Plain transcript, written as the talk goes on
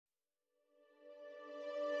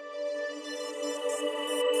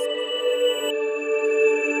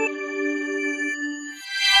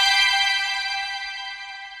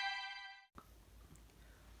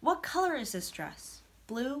is this dress?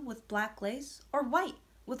 Blue with black lace or white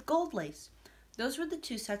with gold lace? Those were the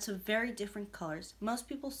two sets of very different colors most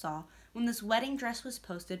people saw when this wedding dress was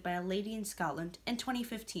posted by a lady in Scotland in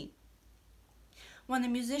 2015. When the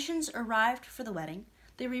musicians arrived for the wedding,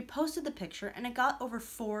 they reposted the picture and it got over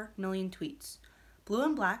 4 million tweets. Blue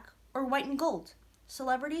and black or white and gold?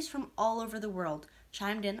 Celebrities from all over the world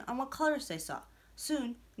chimed in on what colors they saw.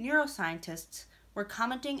 Soon, neuroscientists were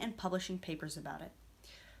commenting and publishing papers about it.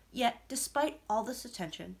 Yet, despite all this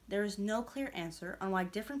attention, there is no clear answer on why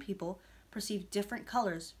different people perceive different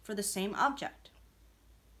colors for the same object.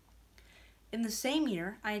 In the same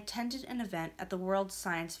year, I attended an event at the World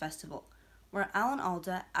Science Festival, where Alan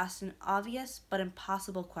Alda asked an obvious but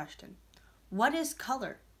impossible question. What is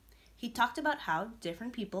color? He talked about how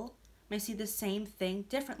different people may see the same thing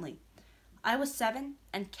differently. I was 7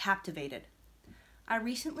 and captivated. I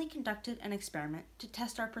recently conducted an experiment to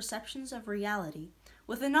test our perceptions of reality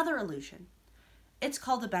with another illusion. It's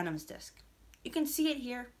called the Benham's disc. You can see it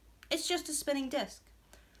here. It's just a spinning disc.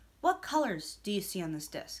 What colors do you see on this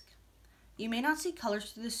disc? You may not see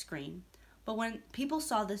colors through the screen, but when people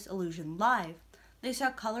saw this illusion live, they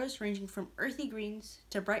saw colors ranging from earthy greens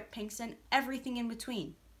to bright pinks and everything in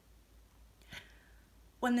between.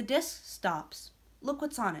 When the disc stops, look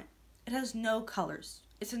what's on it. It has no colors.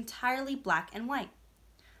 It's entirely black and white.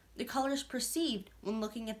 The colors perceived when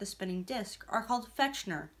looking at the spinning disc are called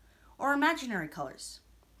Fechner, or imaginary colors.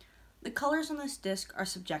 The colors on this disc are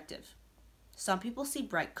subjective. Some people see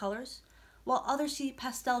bright colors, while others see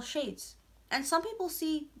pastel shades, and some people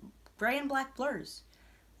see gray and black blurs.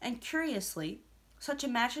 And curiously, such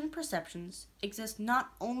imagined perceptions exist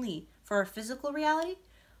not only for our physical reality,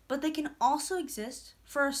 but they can also exist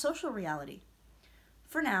for our social reality.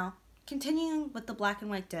 For now, continuing with the black and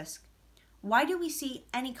white disc, why do we see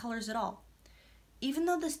any colors at all? Even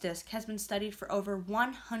though this disc has been studied for over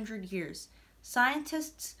 100 years,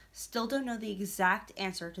 scientists still don't know the exact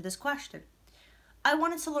answer to this question. I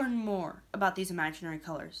wanted to learn more about these imaginary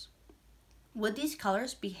colors. Would these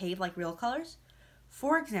colors behave like real colors?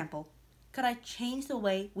 For example, could I change the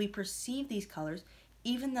way we perceive these colors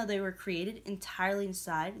even though they were created entirely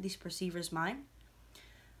inside these perceivers' mind?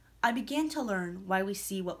 I began to learn why we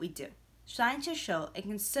see what we do. Scientists show a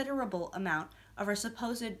considerable amount of our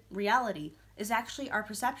supposed reality is actually our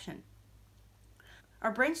perception.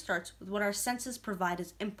 Our brain starts with what our senses provide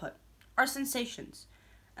as input, our sensations,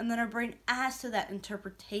 and then our brain adds to that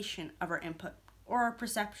interpretation of our input, or our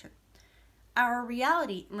perception. Our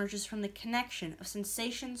reality emerges from the connection of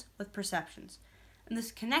sensations with perceptions, and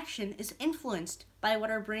this connection is influenced by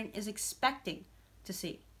what our brain is expecting to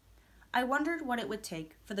see. I wondered what it would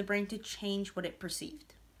take for the brain to change what it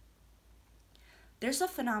perceived. There's a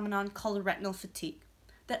phenomenon called retinal fatigue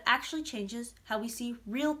that actually changes how we see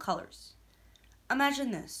real colors.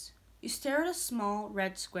 Imagine this. You stare at a small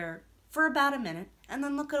red square for about a minute and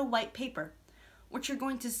then look at a white paper. What you're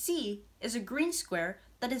going to see is a green square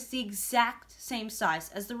that is the exact same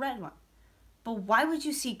size as the red one. But why would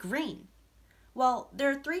you see green? Well,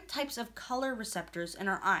 there are 3 types of color receptors in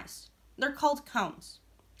our eyes. They're called cones.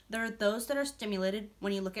 There are those that are stimulated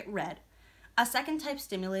when you look at red, a second type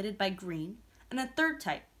stimulated by green, and a third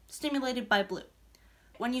type stimulated by blue.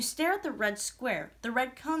 When you stare at the red square, the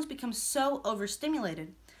red cones become so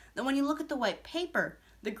overstimulated that when you look at the white paper,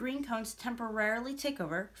 the green cones temporarily take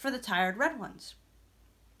over for the tired red ones.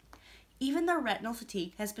 Even though retinal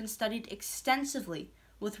fatigue has been studied extensively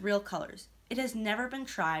with real colors, it has never been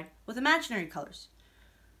tried with imaginary colors.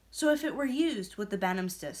 So if it were used with the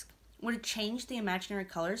Benham's disc, would it change the imaginary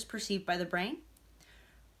colors perceived by the brain?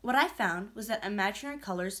 What I found was that imaginary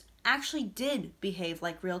colors actually did behave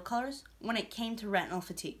like real colors when it came to retinal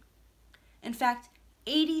fatigue. In fact,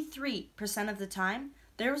 83% of the time,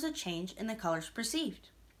 there was a change in the colors perceived.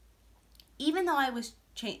 Even though I was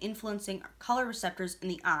influencing color receptors in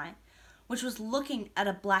the eye, which was looking at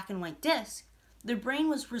a black and white disc, the brain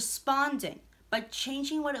was responding by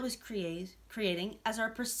changing what it was creating as our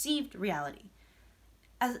perceived reality,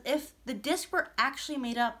 as if the disc were actually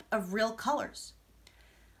made up of real colors.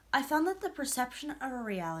 I found that the perception of a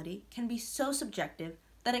reality can be so subjective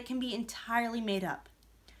that it can be entirely made up.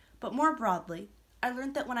 But more broadly, I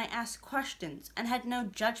learned that when I asked questions and had no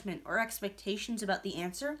judgment or expectations about the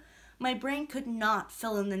answer, my brain could not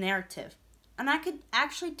fill in the narrative, and I could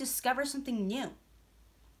actually discover something new.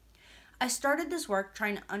 I started this work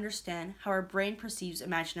trying to understand how our brain perceives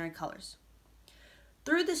imaginary colors.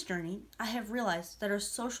 Through this journey, I have realized that our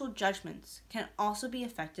social judgments can also be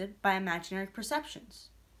affected by imaginary perceptions.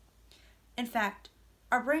 In fact,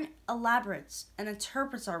 our brain elaborates and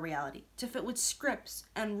interprets our reality to fit with scripts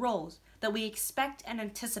and roles that we expect and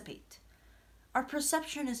anticipate. Our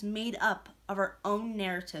perception is made up of our own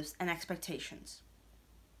narratives and expectations.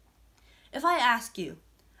 If I ask you,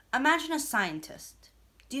 imagine a scientist.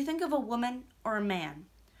 Do you think of a woman or a man?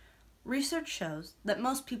 Research shows that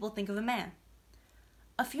most people think of a man.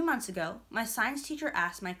 A few months ago, my science teacher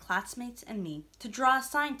asked my classmates and me to draw a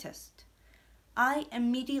scientist. I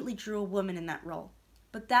immediately drew a woman in that role,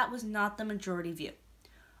 but that was not the majority view.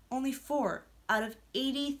 Only 4 out of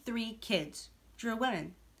 83 kids drew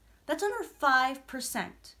women. That's under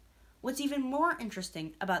 5%. What's even more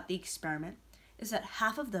interesting about the experiment is that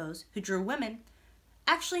half of those who drew women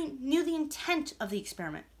actually knew the intent of the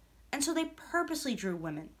experiment, and so they purposely drew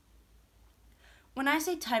women. When I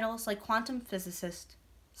say titles like quantum physicist,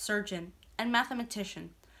 surgeon, and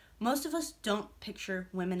mathematician, most of us don't picture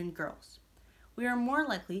women and girls. We are more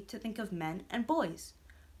likely to think of men and boys,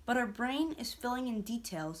 but our brain is filling in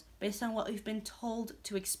details based on what we've been told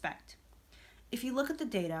to expect. If you look at the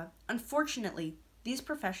data, unfortunately, these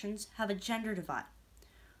professions have a gender divide.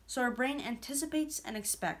 So our brain anticipates and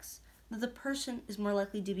expects that the person is more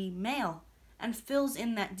likely to be male and fills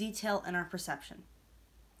in that detail in our perception.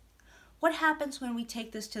 What happens when we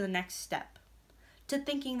take this to the next step? To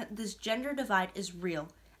thinking that this gender divide is real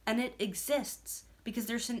and it exists because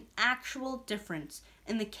there's an actual difference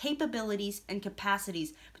in the capabilities and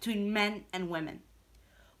capacities between men and women.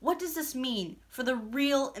 What does this mean for the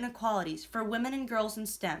real inequalities for women and girls in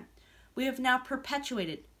STEM we have now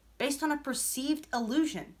perpetuated based on a perceived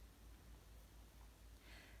illusion?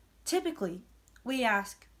 Typically, we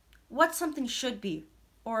ask what something should be,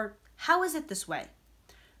 or how is it this way?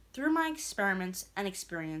 Through my experiments and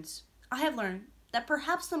experience, I have learned that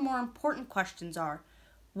perhaps the more important questions are,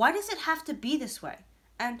 why does it have to be this way?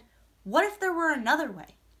 And what if there were another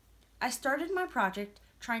way? I started my project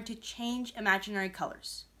trying to change imaginary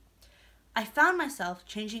colors. I found myself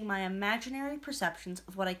changing my imaginary perceptions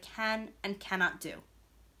of what I can and cannot do.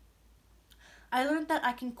 I learned that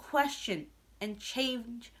I can question and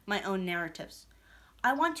change my own narratives.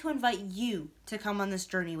 I want to invite you to come on this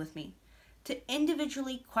journey with me, to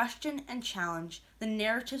individually question and challenge the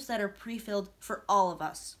narratives that are pre-filled for all of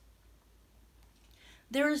us.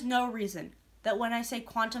 There is no reason that when I say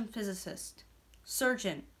quantum physicist,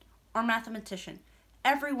 surgeon, or mathematician,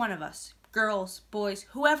 every one of us, girls, boys,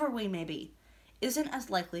 whoever we may be, isn't as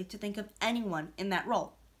likely to think of anyone in that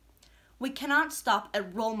role. We cannot stop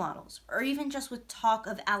at role models, or even just with talk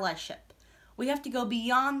of allyship. We have to go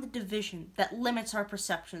beyond the division that limits our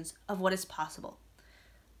perceptions of what is possible.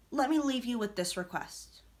 Let me leave you with this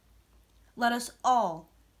request. Let us all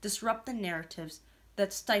disrupt the narratives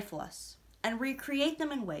that stifle us and recreate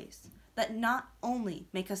them in ways that not only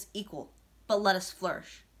make us equal, but let us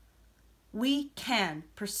flourish. We can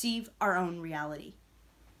perceive our own reality.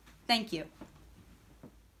 Thank you.